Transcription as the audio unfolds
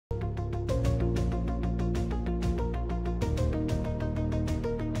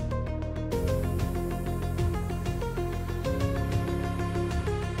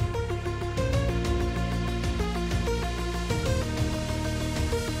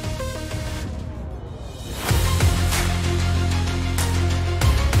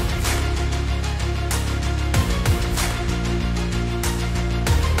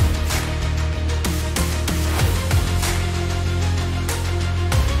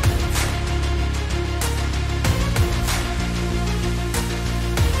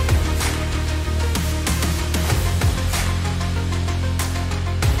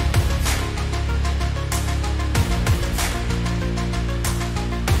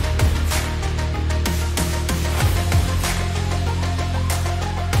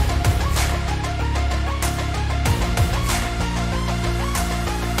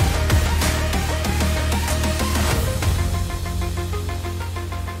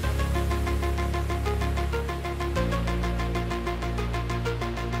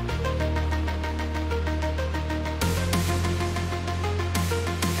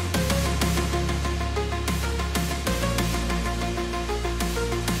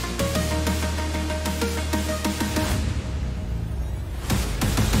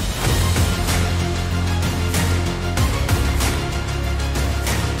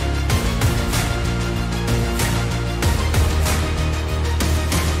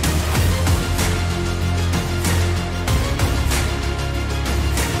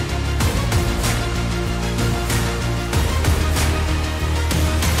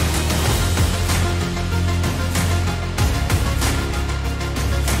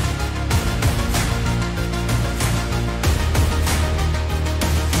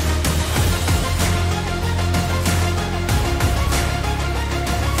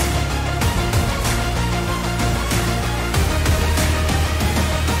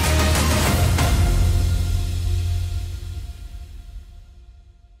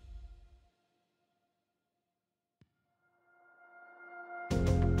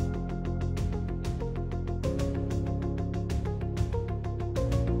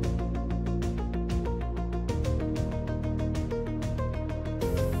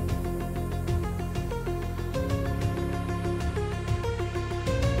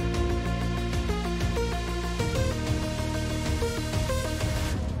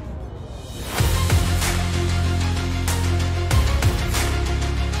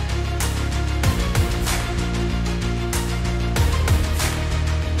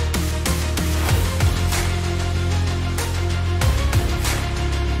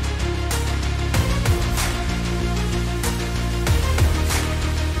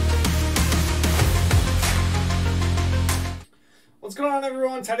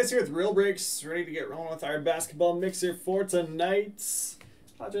everyone, Titus here with Real Breaks, ready to get rolling with our basketball mixer for tonight.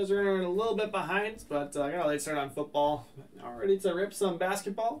 Apologize, we're running a little bit behind, but I got a late start on football. Now ready to rip some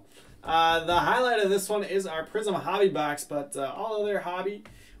basketball. The highlight of this one is our Prism Hobby Box, but all other hobby.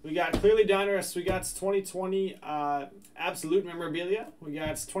 We got Clearly Donruss, we got 2020 Absolute Memorabilia, we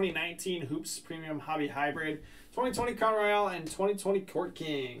got 2019 Hoops Premium Hobby Hybrid, 2020 Crown Royale, and 2020 Court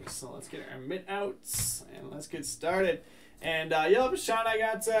Kings. So let's get our mitt out and let's get started. And Yellow Sean, I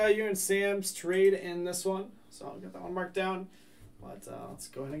got you and Sam's trade in this one, so I'll get that one marked down. But let's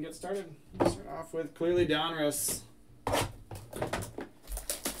go ahead and get started. Let's start off with Clearly Donruss.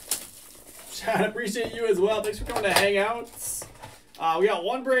 Sean, appreciate you as well. Thanks for coming to hang out. We got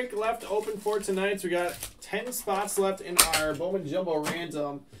one break left open for tonight. So we got 10 spots left in our Bowman Jumbo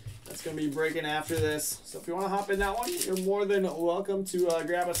Random. That's going to be breaking after this. So if you want to hop in that one, you're more than welcome to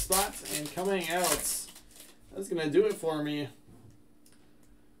grab a spot and come hang out. That's going to do it for me.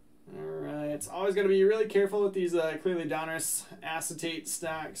 Alright, always got to be really careful with these Clearly Donruss acetate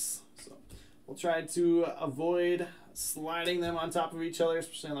stacks. So we'll try to avoid sliding them on top of each other,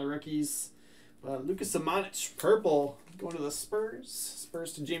 especially on the rookies. But Lucas Samanic, purple, going to the Spurs.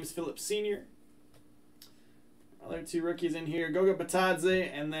 Spurs to James Phillips Sr. Other two rookies in here, Goga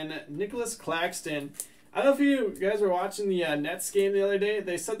Batadze and then Nicholas Claxton. I don't know if you guys were watching the Nets game the other day.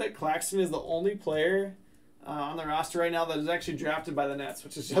 They said that Claxton is the only player on the roster right now that is actually drafted by the Nets,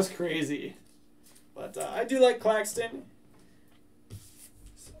 which is just crazy. But I do like Claxton.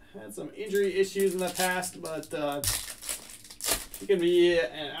 Had some injury issues in the past, but he can be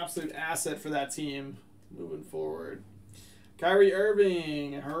an absolute asset for that team moving forward. Kyrie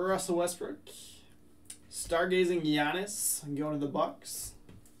Irving, Russell Westbrook, stargazing Giannis going to the Bucks.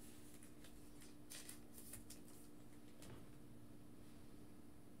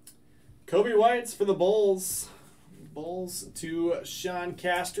 Kobe White's for the Bulls. Bulls to Sean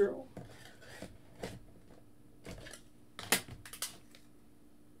Castro.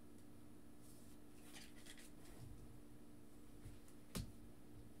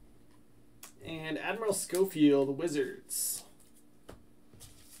 And Admiral Schofield, Wizards.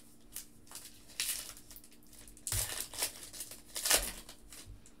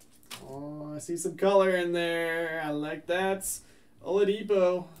 Oh, I see some color in there. I like that.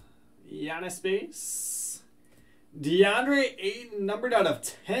 Oladipo. Giannis base. DeAndre Ayton, numbered out of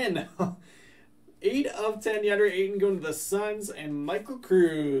 10. 8 of 10, DeAndre Ayton going to the Suns, and Michael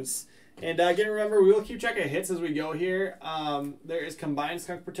Cruz. And again, remember, we will keep track of hits as we go here. There is combined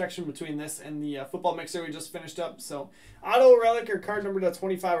skunk protection between this and the football mixer we just finished up. So auto relic or card numbered to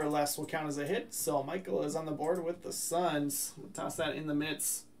 25 or less will count as a hit. So Michael is on the board with the Suns. We'll toss that in the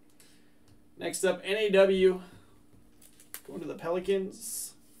mitts. Next up, NAW. Going to the Pelicans.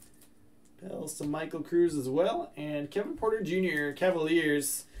 Pels to Michael Cruz as well. And Kevin Porter Jr.,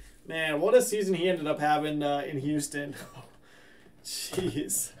 Cavaliers. Man, what a season he ended up having in Houston.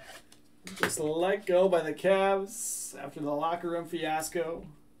 Jeez. Just let go by the Cavs after the locker room fiasco.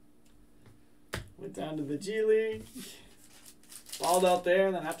 Went down to the G League. Balled out there.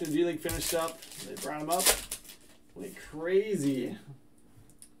 And then after the G League finished up, they brought him up. Went crazy.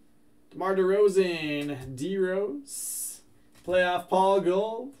 DeMar DeRozan. D-Rose. Playoff Paul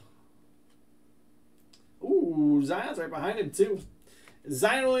Gold. Ooh, Zion's right behind him, too.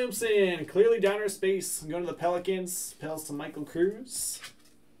 Zion Williamson, Clearly Donruss space. Going to the Pelicans. Pels to Michael Cruz.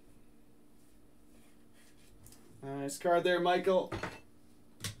 Nice card there, Michael.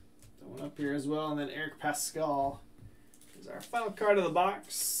 That one up here as well. And then Eric Pascal is our final card of the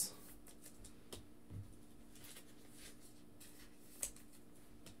box.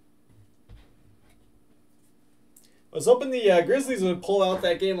 I was hoping the Grizzlies would pull out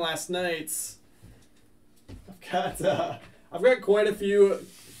that game last night. I've got quite a few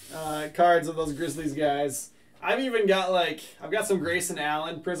cards of those Grizzlies guys. I've even got I've got some Grayson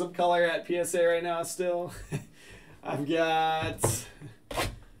Allen Prism color at PSA right now still. I've got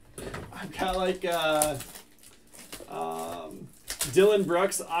Dylan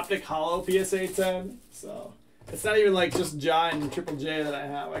Brooks Optic Hollow PSA 10. So it's not even just Ja and Triple J that I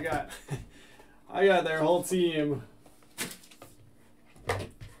have. I got their whole team.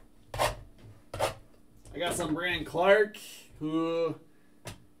 I got some Brandon Clark, who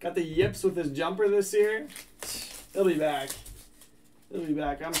got the yips with his jumper this year. He'll be back. He'll be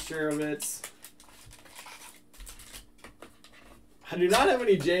back. I'm sure of it. I do not have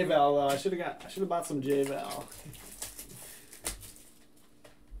any J-Val though. I should have bought some J-Val.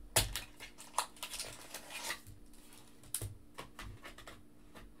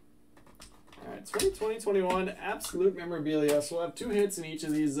 All right, 2020-21 Absolute Memorabilia. So we'll have 2 hits in each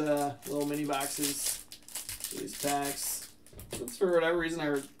of these little mini boxes. These packs. Let's for whatever reason,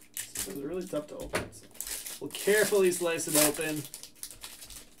 are really tough to open. So we'll carefully slice it open.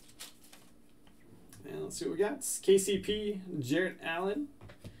 And let's see what we got. KCP, Jarrett Allen,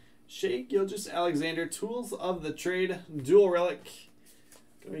 Shea Gilgeous-Alexander, Tools of the Trade, dual relic.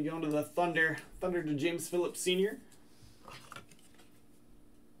 Going to be going to the Thunder. Thunder to James Phillips Sr.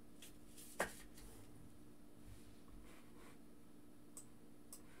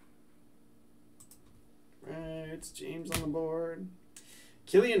 Right, it's James on the board.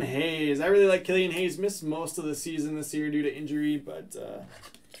 Killian Hayes. I really like Killian Hayes. Missed most of the season this year due to injury, but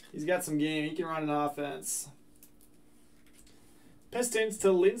he's got some game. He can run an offense. Pistons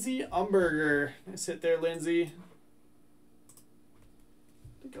to Lindsey Umberger. Nice hit there, Lindsey.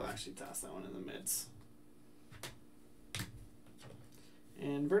 I think I'll actually toss that one in the mids.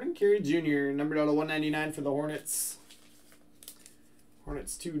 And Vernon Carey Jr., numbered out of 199 for the Hornets.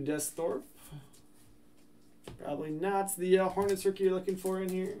 Hornets to Des Thorpe. Probably not the Hornets rookie you're looking for in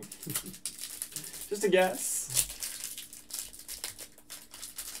here. Just a guess.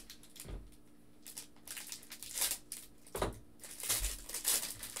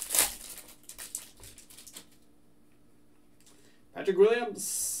 Patrick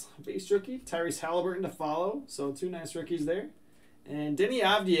Williams, base rookie. Tyrese Halliburton to follow. So 2 nice rookies there. And Denny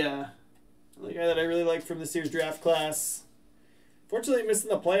Avdia, the guy that I really like from this year's draft class. Fortunately, missing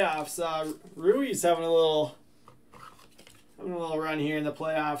the playoffs. Rui's having a little run here in the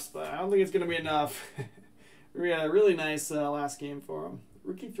playoffs, but I don't think it's going to be enough. We had a really nice last game for him.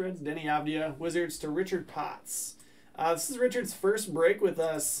 Rookie threads, Denny Avdia. Wizards to Richard Potts. This is Richard's first break with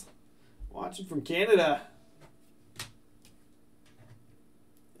us. Watching from Canada.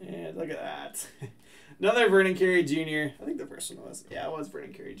 And look at that. Another Vernon Carey Jr. I think the first one was. Yeah, it was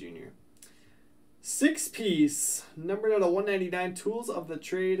Vernon Carey Jr. 6-piece. Numbered out of 199. Tools of the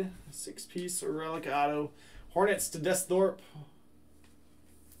Trade. 6-piece relic auto. Hornets to Des Thorpe.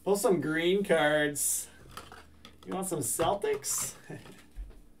 Pull some green cards. You want some Celtics?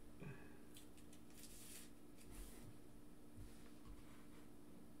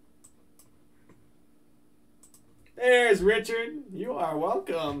 There's Richard. You are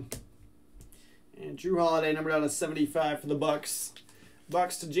welcome. And Drew Holiday, numbered out of 75 for the Bucks.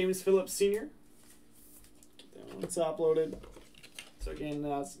 Bucks to James Phillips Sr. Get that one top loaded. So again,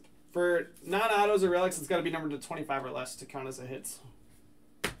 for non-autos or relics, it's got to be numbered to 25 or less to count as a hit.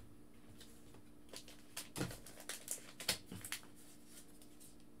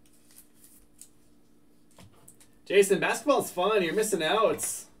 Jason, basketball's fun. You're missing out.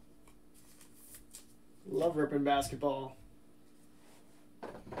 Love ripping basketball.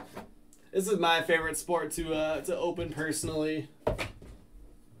 This is my favorite sport to open personally.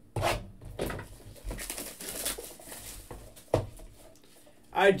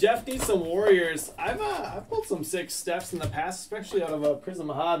 Jeff needs some Warriors. I've pulled some sick Stephs in the past, especially out of a Prism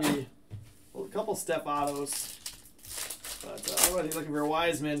Hobby. Well, a couple Steph autos. But everybody's looking for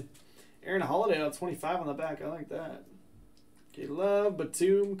Wiseman. Aaron Holiday out 25 on the back. I like that. Okay, Love,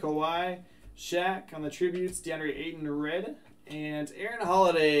 Batum, Kawhi, Shaq on the tributes, DeAndre Ayton red, and Aaron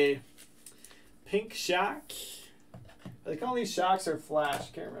Holiday pink shock. Are they calling these shocks or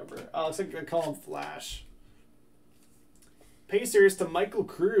flash? Can't remember. Oh, looks like they call them flash. Pacers to Michael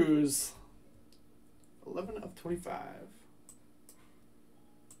Cruz. 11 of 25.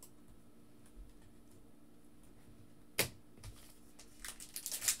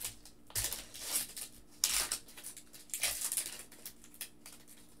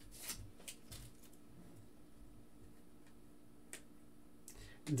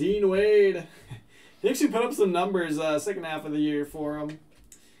 Dean Wade. He actually put up some numbers second half of the year for him.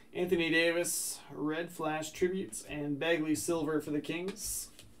 Anthony Davis, red flash tributes, and Bagley silver for the Kings.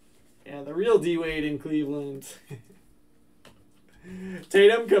 Yeah, the real D Wade in Cleveland.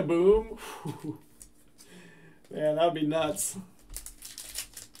 Tatum kaboom. Man, that would be nuts.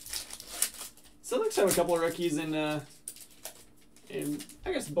 Celtics have a couple of rookies in I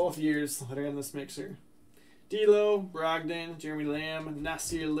guess both years that are in this mixer. D'Lo, Brogdon, Jeremy Lamb,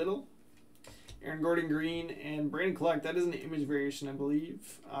 Nasir Little, Aaron Gordon Green, and Brandon Clark. That is an image variation, I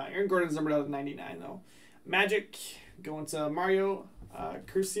believe. Aaron Gordon's numbered out of 99, though. Magic going to Mario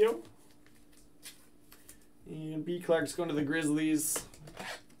Curcio. And B. Clark's going to the Grizzlies.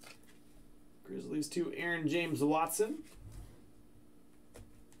 Grizzlies to Aaron James Watson.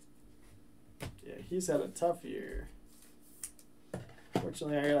 Yeah, he's had a tough year.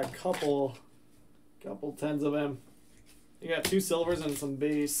 Fortunately, I got a couple tens of him. You got 2 silvers and some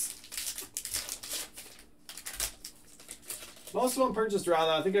base. Most of them purchased raw,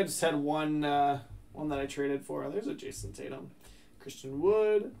 though. I think I just had one that I traded for. There's a Jason Tatum. Christian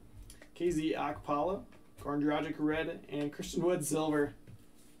Wood. KZ Okpala. Goran Dragic red, and Christian Wood silver.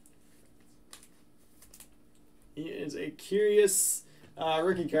 He is a curious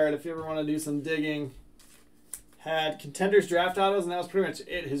rookie card if you ever want to do some digging. Had contenders draft autos, and that was pretty much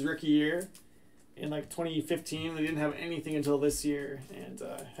it his rookie year. In like 2015, they didn't have anything until this year, and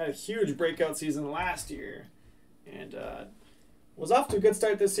had a huge breakout season last year, and was off to a good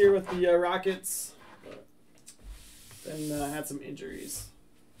start this year with the Rockets, but then had some injuries.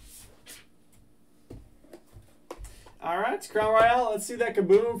 All right, Crown Royale. Let's see that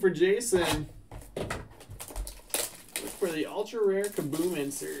Kaboom for Jason. Look for the ultra rare Kaboom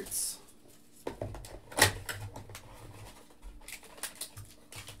inserts.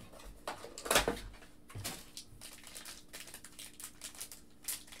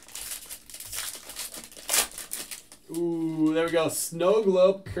 Ooh, there we go. Snow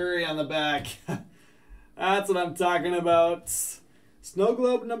Globe Curry on the back. That's what I'm talking about. Snow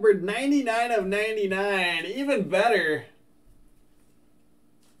Globe number 99 of 99. Even better.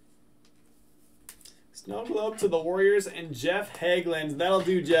 Snow Globe to the Warriors and Jeff Haglund. That'll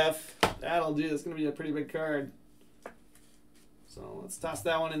do, Jeff. That'll do. That's going to be a pretty big card. So let's toss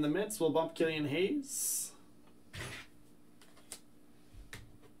that one in the mitts. We'll bump Killian Hayes.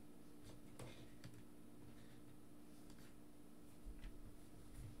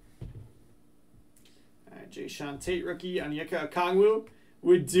 Jae'Sean Tate rookie, Onyeka Okongwu.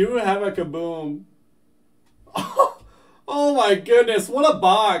 We do have a Kaboom. Oh my goodness, what a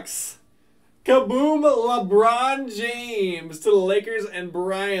box. Kaboom LeBron James to the Lakers and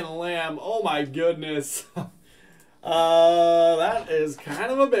Brian Lamb. Oh my goodness. That is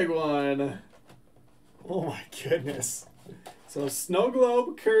kind of a big one. Oh my goodness. So Snow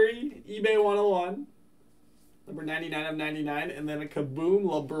Globe Curry, eBay 101. Number 99 of 99. And then a Kaboom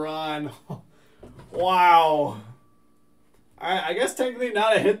LeBron. Wow. I guess technically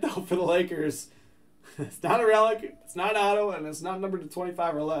not a hit, though, for the Lakers. It's not a relic, it's not an auto, and it's not numbered to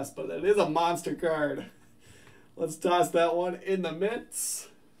 25 or less, but it is a monster card. Let's toss that one in the mitts.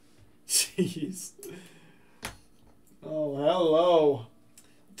 Jeez. Oh, hello.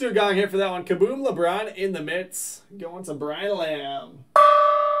 Two gong hit for that one. Kaboom LeBron in the mitts. Going to Brian Lamb.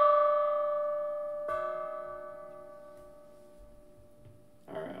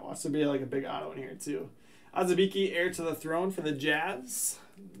 Watch there be like a big auto in here too. Azubike, heir to the throne for the Jazz.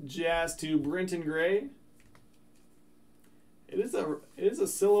 Jazz to Brenton Gray. It is a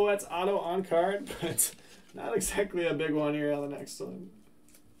silhouettes auto on card, but not exactly a big one here on the next one.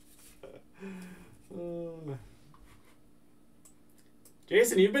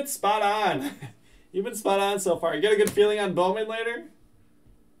 Jason, you've been spot on. You've been spot on so far. You get a good feeling on Bowman later?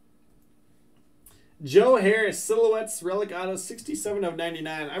 Joe Harris, Silhouettes, Relic Auto, 67 of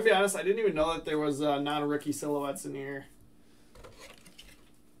 99. I'll be honest, I didn't even know that there was non-rookie Silhouettes in here.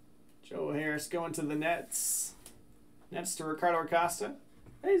 Joe Harris going to the Nets. Nets to Ricardo Acosta.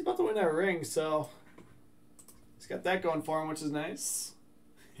 Hey, he's about to win that ring, so he's got that going for him, which is nice.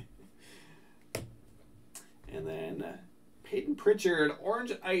 And then Peyton Pritchard,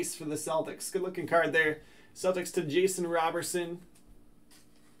 Orange Ice for the Celtics. Good-looking card there. Celtics to Jason Robertson.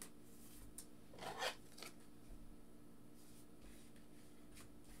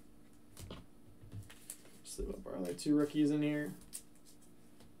 See what bar there, two rookies in here.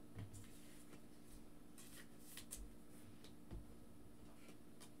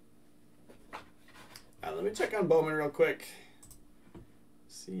 Let me check on Bowman real quick.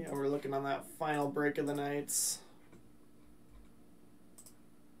 See how we're looking on that final break of the nights.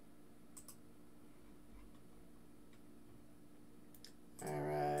 All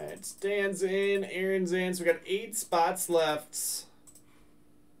right, Stan's in, Aaron's in. So we got 8 spots left.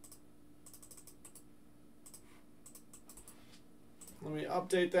 Let me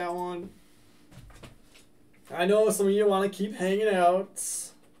update that one. I know some of you want to keep hanging out.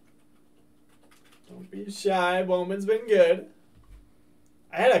 Don't be shy. Bowman's been good.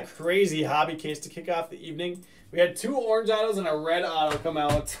 I had a crazy hobby case to kick off the evening. We had 2 orange autos and a red auto come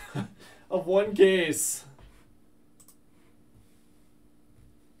out of one case.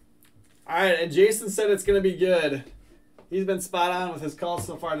 All right, and Jason said it's going to be good. He's been spot on with his calls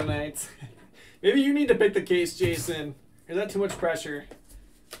so far tonight. Maybe you need to pick the case, Jason. Or is that too much pressure?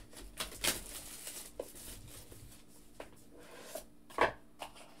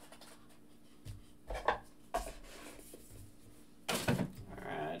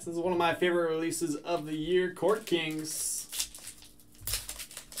 Alright, so this is one of my favorite releases of the year, Court Kings.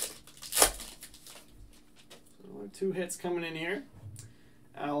 So 2 hits coming in here.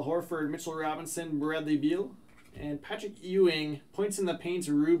 Al Horford, Mitchell Robinson, Bradley Beal, and Patrick Ewing, Points in the Paint,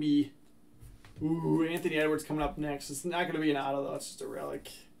 Ruby. Ooh, Anthony Edwards coming up next. It's not going to be an auto, though. It's just a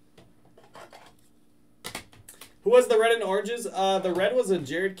relic. Who was the red and oranges? The red was a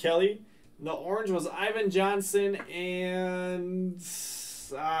Jared Kelly. The orange was Ivan Johnson, and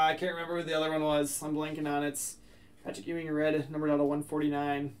I can't remember who the other one was. I'm blanking on it. Patrick Ewing red, numbered out of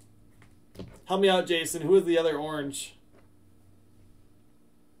 149. Help me out, Jason. Who is the other orange?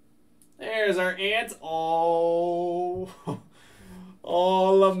 There's our aunt. Oh,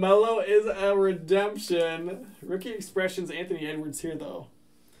 oh, LaMelo is a redemption. Rookie expressions. Anthony Edwards here though.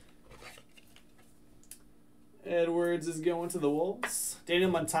 Edwards is going to the Wolves.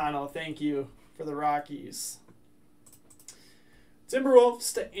 Daniel Montano, thank you for the Rockies.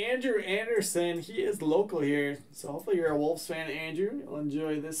 Timberwolves to Andrew Anderson. He is local here, so hopefully you're a Wolves fan, Andrew. You'll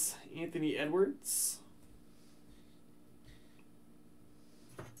enjoy this Anthony Edwards.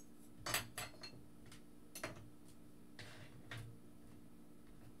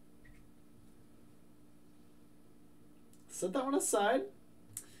 Set that one aside.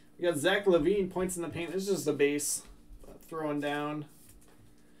 We got Zach LaVine, points in the paint. This is just a base. Throwing down.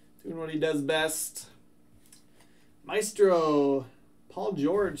 Doing what he does best. Maestro, Paul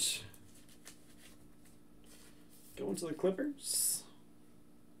George. Going to the Clippers.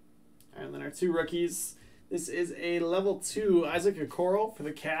 And then our two rookies. This is a level 2 Isaac Okoro for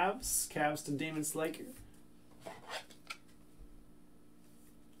the Cavs. Cavs to Damon Slaker.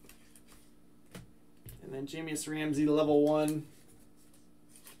 And then Jamius Ramsey, level 1.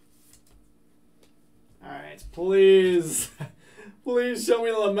 Alright, please. Please show me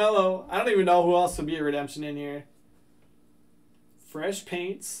LaMelo. I don't even know who else would be a redemption in here. Fresh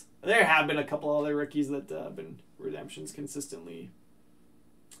paints. There have been a couple other rookies that have been redemptions consistently.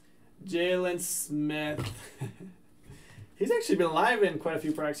 Jalen Smith. He's actually been live in quite a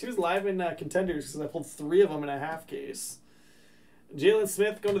few products. He was live in Contenders because I pulled 3 of them in a half case. Jalen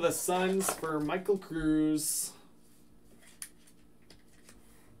Smith going to the Suns for Michael Cruz.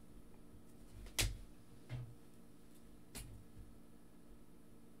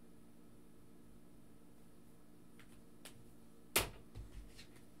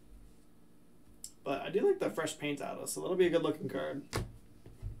 But I do like the fresh paint out of, so that'll be a good looking card.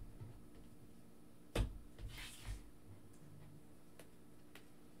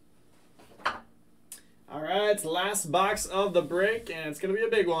 Alright, last box of the break, and it's going to be a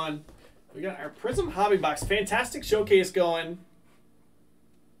big one. We got our Prism Hobby Box. Fantastic showcase going.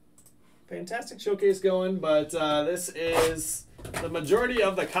 Fantastic showcase going, but this is the majority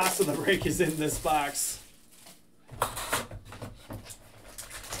of the cost of the break is in this box.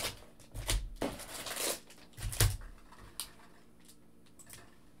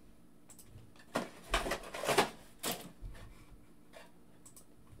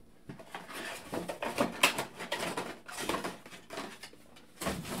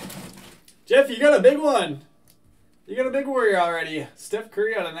 Jeff, you got a big one. You got a big warrior already. Steph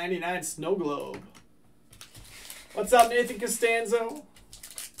Curry out of 99 Snow Globe. What's up, Nathan Costanzo?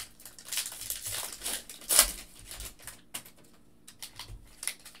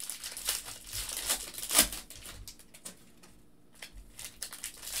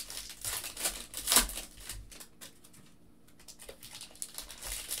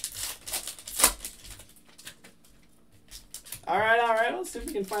 All right. Let's see if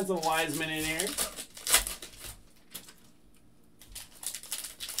we can find some Wiseman in here.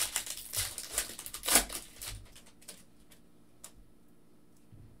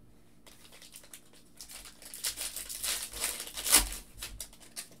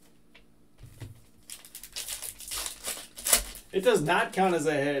 It does not count as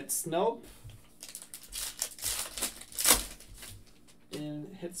a hit. Nope.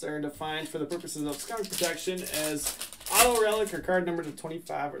 And hits are defined for the purposes of scout protection as auto relic or card number to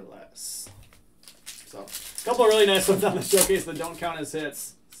 25 or less. So, a couple of really nice ones on the showcase that don't count as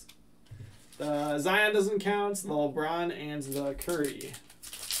hits. The Zion doesn't count, the LeBron and the Curry.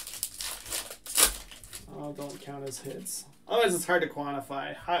 All don't count as hits. Otherwise, it's hard to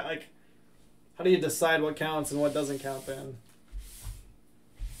quantify. How do you decide what counts and what doesn't count then?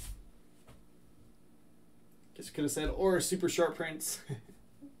 Guess you could have said, or super short prints.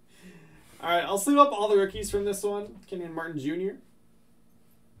 All right, I'll sleeve up all the rookies from this one. Kenyon Martin Jr.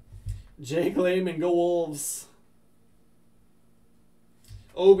 Jake Layman, go Wolves.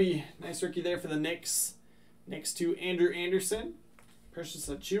 Obi, nice rookie there for the Knicks. Next to Andrew Anderson. Precious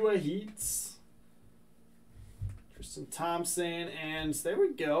Achiuwa, Heats. Tristan Thompson, and there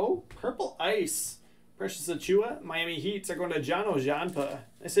we go. Purple Ice. Precious Achiuwa. Miami Heats are going to John Ojanpa.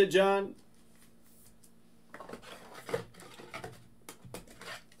 I said John.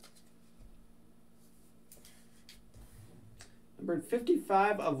 Numbered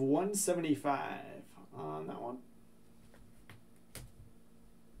 55 of 175 on that one.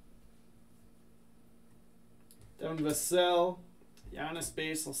 Devin Vassell. Giannis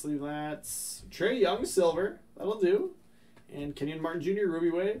base, I'll sleeve that. Trae Young silver, that'll do. And Kenyon Martin Jr.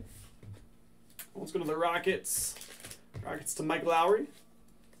 Ruby Wave. Let's go to the Rockets. Rockets to Mike Lowry.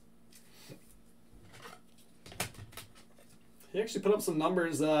 He actually put up some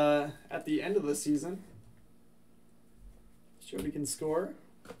numbers at the end of the season. Show what he can score.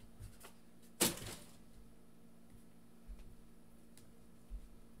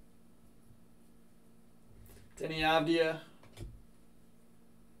 Denny Avdia.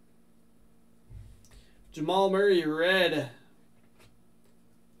 Jamal Murray, red.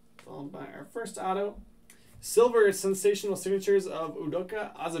 Followed by our first auto. Silver, sensational signatures of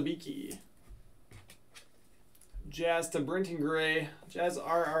Udoka Azubuike. Jazz to Brenton Gray. Jazz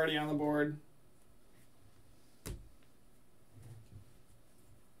are already on the board.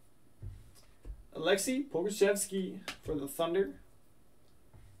 Alexei Pokusevski for the Thunder.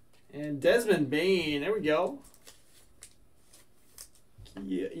 And Desmond Bane. There we go.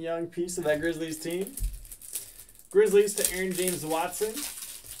 Key young piece of that Grizzlies team. Grizzlies to Aaron James Watson.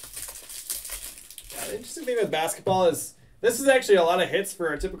 Yeah, the interesting thing with basketball is this is actually a lot of hits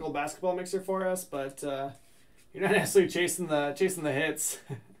for a typical basketball mixer for us, but you're not necessarily chasing the hits.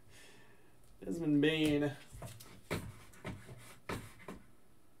 Desmond Bane.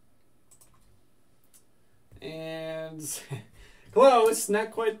 And close,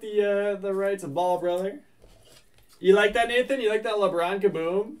 not quite the right to Ball brother. You like that, Nathan? You like that LeBron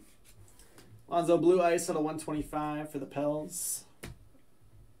Kaboom? Lonzo Blue Ice at a 125 for the Pels.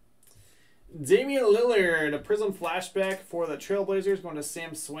 Damian Lillard, a Prism flashback for the Trailblazers, going to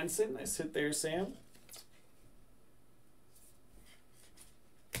Sam Swenson. Nice hit there, Sam.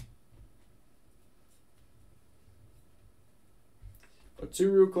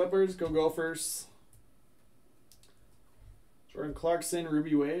 Oturu Clippers, go Gophers. Jordan Clarkson,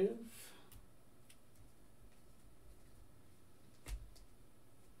 Ruby Wave.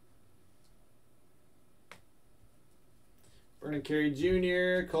 Vernon Carey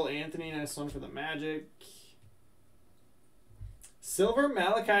Jr., Cole Anthony, nice one for the Magic. Silver,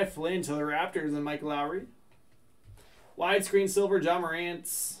 Malachi Flynn to the Raptors and Mike Lowry. Widescreen silver, John Morant.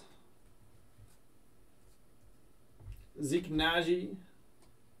 Zeke Naji.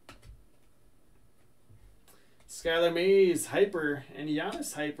 Skylar Mays, Hyper, and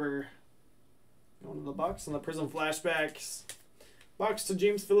Giannis Hyper. Going to the Bucks on the Prism flashbacks. Bucks to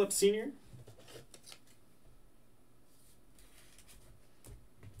James Phillips Sr.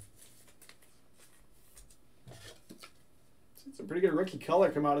 It's a pretty good rookie color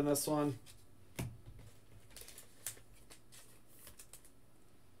come out in this one.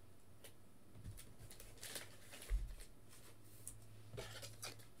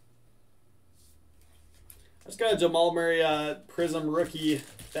 I just got a Jamal Murray Prism rookie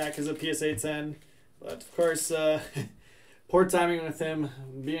back as a PSA 10. But of course, poor timing with him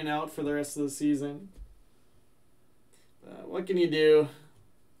being out for the rest of the season. What can you do?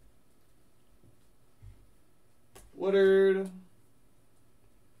 Woodard.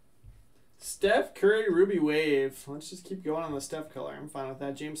 Steph Curry Ruby Wave. Let's just keep going on the Steph color. I'm fine with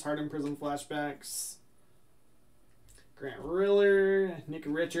that. James Harden Prism flashbacks. Grant Riller, Nick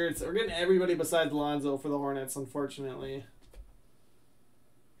Richards. We're getting everybody besides Lonzo for the Hornets, unfortunately.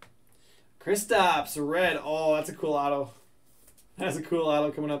 Kristaps, red. Oh, that's a cool auto. That's a cool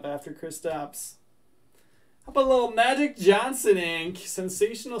auto coming up after Kristaps. How about a little Magic Johnson ink?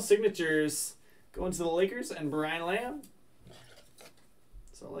 Sensational signatures. Going to the Lakers and Brian Lamb.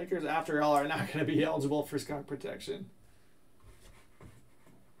 So Lakers, after all, are not going to be eligible for skunk protection.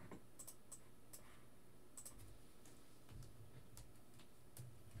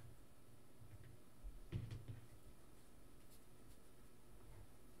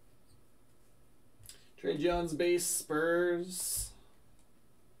 Trey Jones base, Spurs.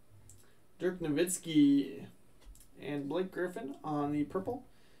 Dirk Nowitzki and Blake Griffin on the purple.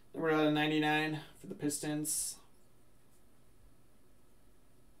 Number out of 99 for the Pistons.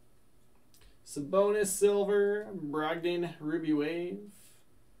 Sabonis silver, Brogdon Ruby Wave.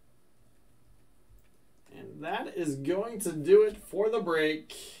 And that is going to do it for the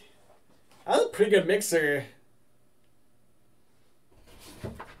break. That was a pretty good mixer.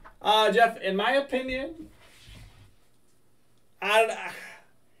 Jeff, in my opinion,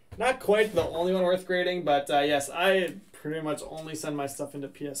 not quite the only one worth grading, but yes, I pretty much only send my stuff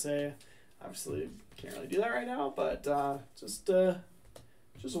into PSA. Obviously, can't really do that right now, but just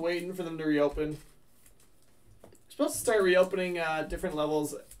waiting for them to reopen. We're supposed to start reopening different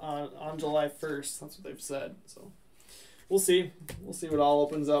levels on July 1st. That's what they've said. So we'll see. We'll see what all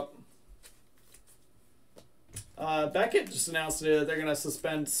opens up. Beckett just announced today that they're going to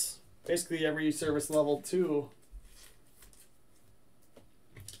suspend basically every service level 2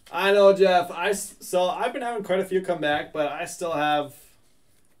 I know, Jeff. So I've been having quite a few come back, but I still have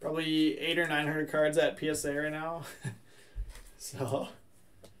probably 800 or 900 cards at PSA right now. So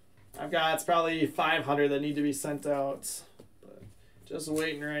I've got it's probably 500 that need to be sent out, but just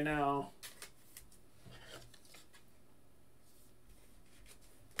waiting right now.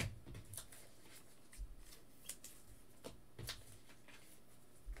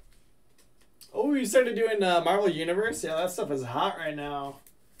 Oh, you started doing Marvel Universe? Yeah, that stuff is hot right now.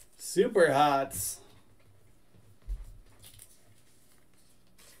 Super hot.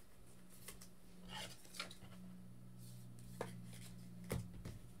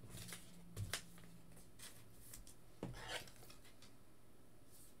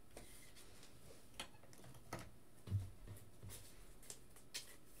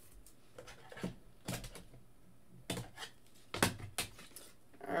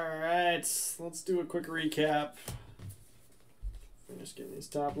 Let's do a quick recap. Finish getting these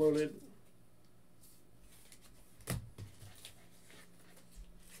top loaded.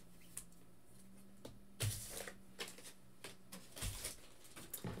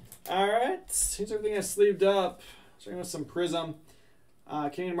 All right, here's everything I sleeved up. Starting with some Prism.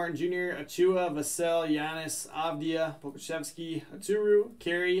 Kenyon Martin Jr., Achua, Vassell, Giannis, Avdia, Pokusevski, Aturu,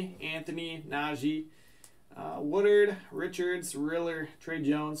 Carey, Anthony, Najee, Woodard, Richards, Riller, Trey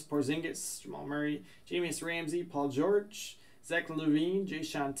Jones, Porzingis, Jamal Murray, Jameis Ramsey, Paul George, Zach Levine,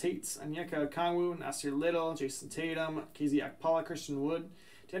 Jayshawn Tate, Onyeka Okongwu, Nasir Little, Jason Tatum, KZ Okpala, Christian Wood,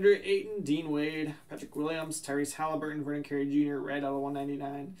 DeAndre Ayton, Dean Wade, Patrick Williams, Tyrese Halliburton, Vernon Carey Jr., red out of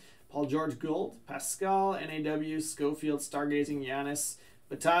 199, Paul George Gold, Pascal, NAW, Schofield, Stargazing, Giannis,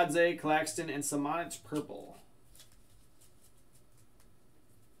 Batadze, Claxton, and Samanich purple.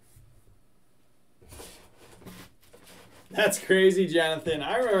 That's crazy, Jonathan.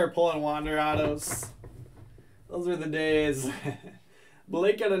 I remember pulling Wander autos. Those were the days.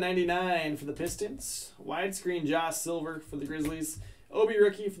 Blake out of 99 for the Pistons. Widescreen Josh Silver for the Grizzlies. Obi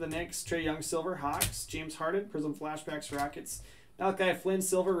rookie for the Knicks. Trey Young Silver, Hawks. James Harden, Prism Flashbacks, Rockets. Malachi Flynn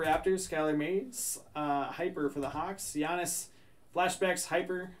Silver, Raptors. Skylar Mays, Hyper for the Hawks. Giannis Flashbacks,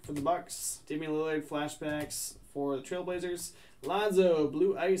 Hyper for the Bucks. Damian Lillard Flashbacks for the Trailblazers. Lonzo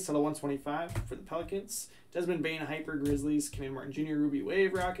Blue Ice out of 125 for the Pelicans. Desmond Bane Hyper Grizzlies. Kenyon Martin Jr. Ruby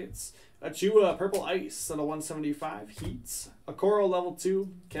Wave Rockets. Achua Purple Ice out of 175 Heats. Okoro level 2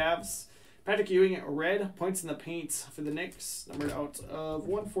 Cavs. Patrick Ewing Red Points in the Paint for the Knicks, numbered out of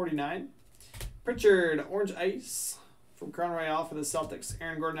 149. Pritchard Orange Ice from Crown Royale for the Celtics.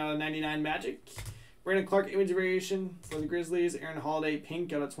 Aaron Gordon out of 99 Magic. Brandon Clark Image Variation for the Grizzlies. Aaron Holiday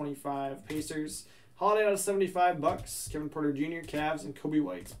Pink out of 25 Pacers. Holiday out of 75 Bucks. Kevin Porter Jr. Cavs, and Kobe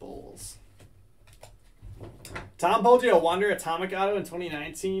White Bulls. Tom pulled you a Wonder Atomic Auto in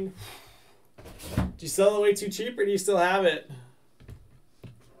 2019. Did you sell it way too cheap, or do you still have it?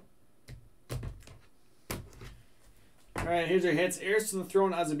 All right, here's your hits. Heirs to the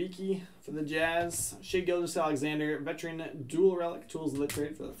Throne Azubike for the Jazz. Shai Gilgeous-Alexander, veteran dual relic, Tools of the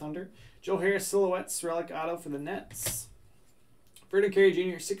Trade for the Thunder. Joe Harris Silhouettes, relic auto for the Nets. Vernon Carey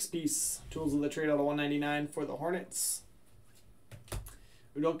Jr. 6-piece, Tools of the Trade out of 199 for the Hornets.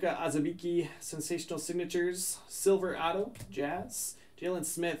 Udoka Azubike, Sensational Signatures, Silver Auto, Jazz. Jalen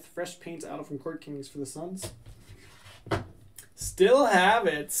Smith, Fresh Paint Auto from Court Kings for the Suns. Still have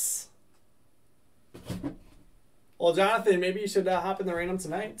it. Well, Jonathan, maybe you should hop in the random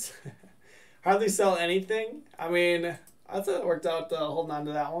tonight. Hardly sell anything. I mean, I thought it worked out holding on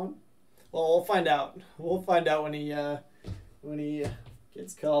to that one. Well, we'll find out. We'll find out when he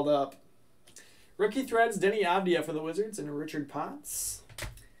gets called up. Rookie Threads, Denny Avdia for the Wizards and Richard Potts.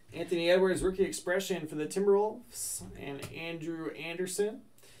 Anthony Edwards, Rookie Expression for the Timberwolves and Andrew Anderson.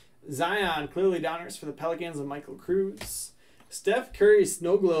 Zion, Clearly Downers for the Pelicans and Michael Cruz. Steph Curry,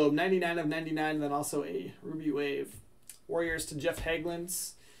 Snow Globe, 99 of 99, and then also a Ruby Wave. Warriors to Jeff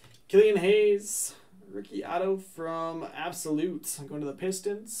Haglins. Killian Hayes, Rookie Auto from Absolute. Going to the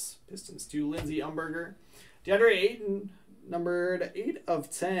Pistons. Pistons to Lindsey Umberger. DeAndre Ayton, numbered 8 of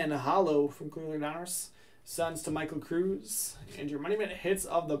 10, Hollow from Clearly Downers. Suns to Michael Cruz. And your Money Minute hits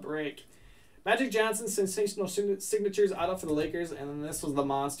of the break. Magic Johnson, Sensational Signatures Auto for the Lakers. And then this was the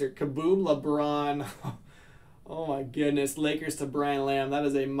monster. Kaboom LeBron. Oh my goodness. Lakers to Brian Lamb. That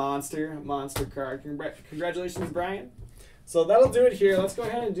is a monster card. Congratulations, Brian. So that'll do it here. Let's go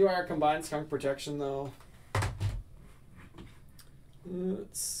ahead and do our combined skunk protection, though.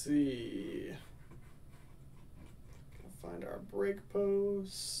 Let's see. Find our break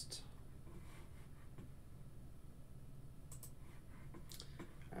post.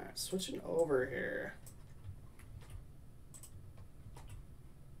 All right, switching over here.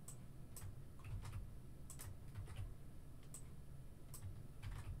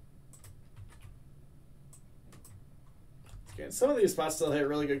 some of these spots still hit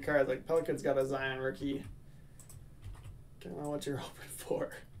really good cards. Like Pelicans got a Zion rookie. Kind of what you're hoping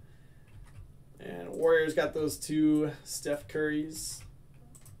for. And Warriors got those 2 Steph Currys.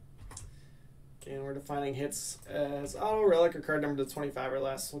 And we're defining hits as auto, relic, or card number to 25 or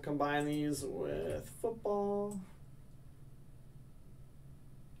less. We'll combine these with football.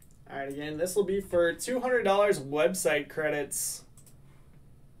 All right, again, this will be for $200 website credits.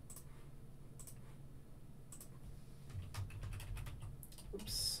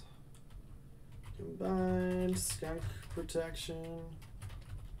 Oops. Combined skunk protection.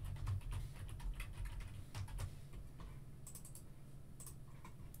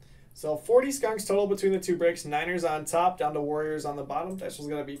 So 40 skunks total between the 2 breaks. Niners on top, down to Warriors on the bottom. This was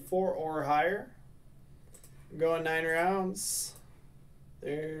going to be 4 or higher. Going 9 rounds.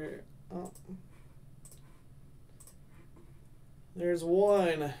 There. Oh. There's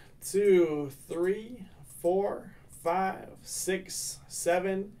 1, 2, 3, 4, 5, 6,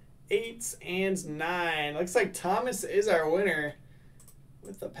 7, 8, and 9. Looks like Thomas is our winner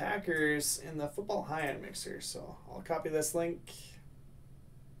with the Packers in the football high-end mixer. So I'll copy this link.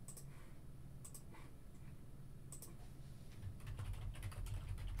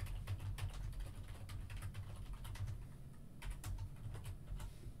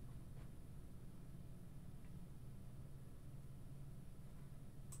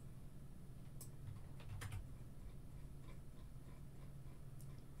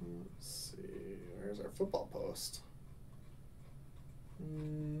 Let's see, where's our football post?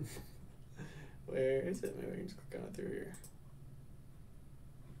 Where is it? Maybe we can just click on it through here.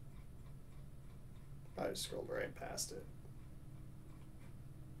 I just scrolled right past it.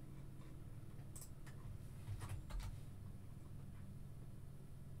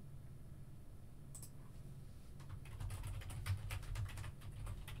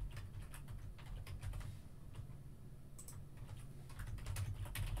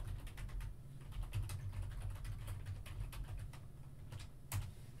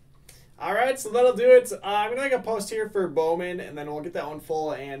 All right, so that'll do it. I'm going to make a post here for Bowman, and then we'll get that one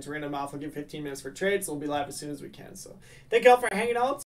full, and Random Mouth will give 15 minutes for trades. So we'll be live as soon as we can. So thank you all for hanging out.